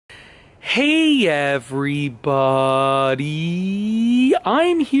Hey everybody,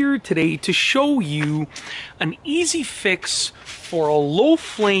 I'm here today to show you an easy fix for a low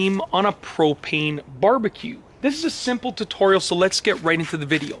flame on a propane barbecue. This is a simple tutorial, so let's get right into the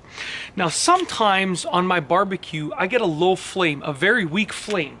video. Now sometimes on my barbecue I get a low flame, a very weak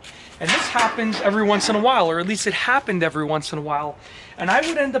flame. And this happens every once in a while, or at least it happened every once in a while. And I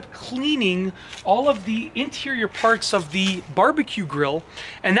would end up cleaning all of the interior parts of the barbecue grill,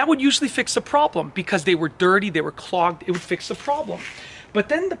 and that would usually fix the problem because they were dirty, they were clogged, it would fix the problem. But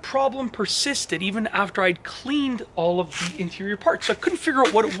then the problem persisted even after I'd cleaned all of the interior parts. So I couldn't figure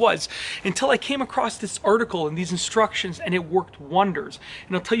out what it was until I came across this article and these instructions, and it worked wonders.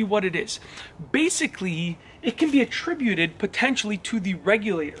 And I'll tell you what it is. Basically, it can be attributed potentially to the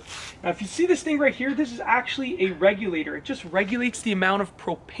regulator. Now, if you see this thing right here, this is actually a regulator. It just regulates the amount of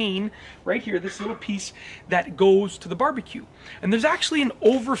propane right here, this little piece that goes to the barbecue. And there's actually an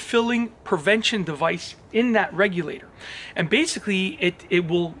overfilling prevention device in that regulator. And basically, it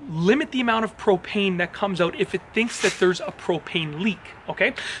will limit the amount of propane that comes out if it thinks that there's a propane leak,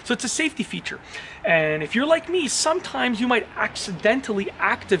 okay? So it's a safety feature. And if you're like me, sometimes you might accidentally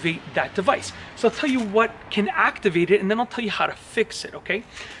activate that device. So I'll tell you what can activate it, and then I'll tell you how to fix it, okay?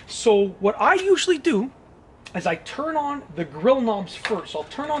 So what I usually do is I turn on the grill knobs first. I'll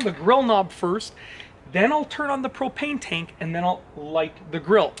turn on the grill knob first, then I'll turn on the propane tank, and then I'll light the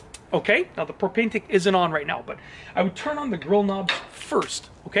grill. Okay, now the propane tank isn't on right now, but I would turn on the grill knobs first,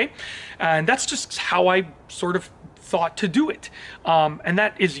 okay? And that's just how I sort of thought to do it. And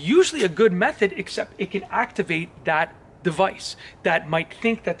that is usually a good method, except it can activate that device that might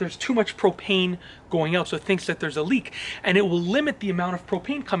think that there's too much propane going out, so it thinks that there's a leak, and it will limit the amount of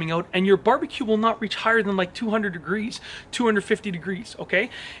propane coming out, and your barbecue will not reach higher than like 200 degrees, 250 degrees, okay?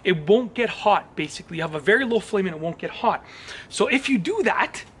 It won't get hot, basically. You have a very low flame and it won't get hot. So if you do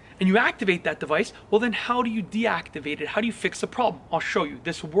that, and you activate that device, well then how do you deactivate it? How do you fix the problem? I'll show you.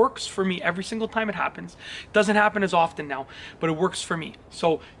 This works for me every single time it happens. It doesn't happen as often now, but it works for me.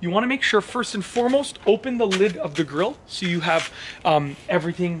 So you wanna make sure, first and foremost, open the lid of the grill so you have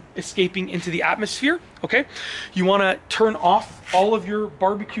everything escaping into the atmosphere, okay? You wanna turn off all of your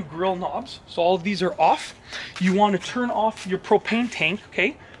barbecue grill knobs. So all of these are off. You wanna turn off your propane tank,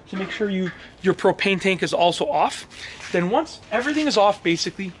 okay? So make sure your propane tank is also off. Then once everything is off,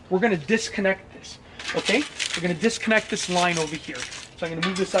 basically, we're gonna disconnect this, okay? We're gonna disconnect this line over here. So I'm gonna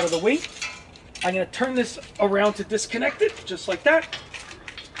move this out of the way. I'm gonna turn this around to disconnect it, just like that.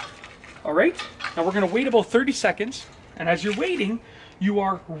 All right, now we're gonna wait about 30 seconds. And as you're waiting, you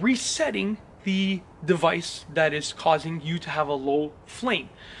are resetting the device that is causing you to have a low flame,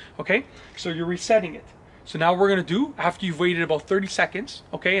 okay? So you're resetting it. So now what we're gonna do, after you've waited about 30 seconds,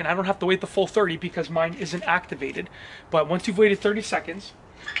 okay, and I don't have to wait the full 30 because mine isn't activated, but once you've waited 30 seconds,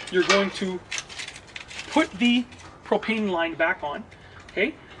 you're going to put the propane line back on,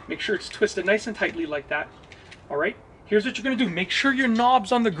 okay? Make sure it's twisted nice and tightly like that, all right? Here's what you're gonna do. Make sure your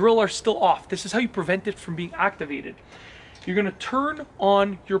knobs on the grill are still off. This is how you prevent it from being activated. You're gonna turn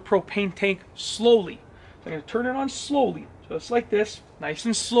on your propane tank slowly. So I'm gonna turn it on slowly. Just like this, nice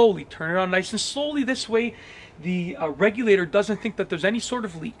and slowly. Turn it on nice and slowly. This way the regulator doesn't think that there's any sort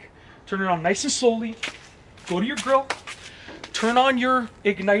of leak. Turn it on nice and slowly. Go to your grill. Turn on your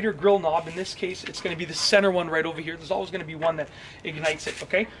igniter grill knob. In this case, it's going to be the center one right over here. There's always going to be one that ignites it,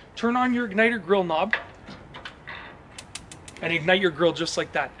 okay? Turn on your igniter grill knob and ignite your grill just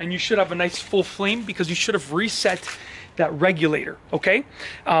like that. And you should have a nice full flame because you should have reset that regulator, okay?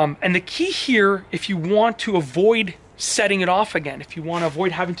 And the key here, if you want to avoid setting it off again, if you want to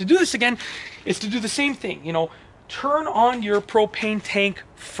avoid having to do this again, is to do the same thing. You know, turn on your propane tank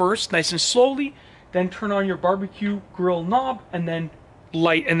first, nice and slowly, then turn on your barbecue grill knob, and then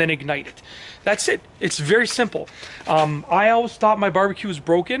light and then ignite it. That's it. It's very simple. I always thought my barbecue was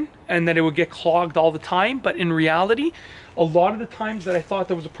broken and that it would get clogged all the time, but in reality, a lot of the times that I thought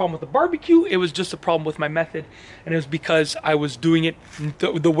there was a problem with the barbecue, it was just a problem with my method, and it was because I was doing it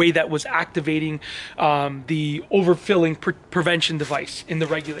the way that was activating the overfilling prevention device in the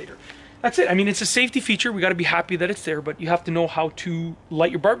regulator. That's it. I mean, it's a safety feature. We got to be happy that it's there, but you have to know how to light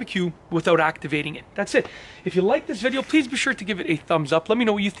your barbecue without activating it. That's it. If you like this video, please be sure to give it a thumbs up. Let me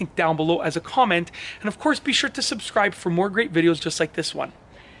know what you think down below as a comment. And of course, be sure to subscribe for more great videos just like this one.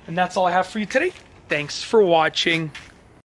 And that's all I have for you today. Thanks for watching.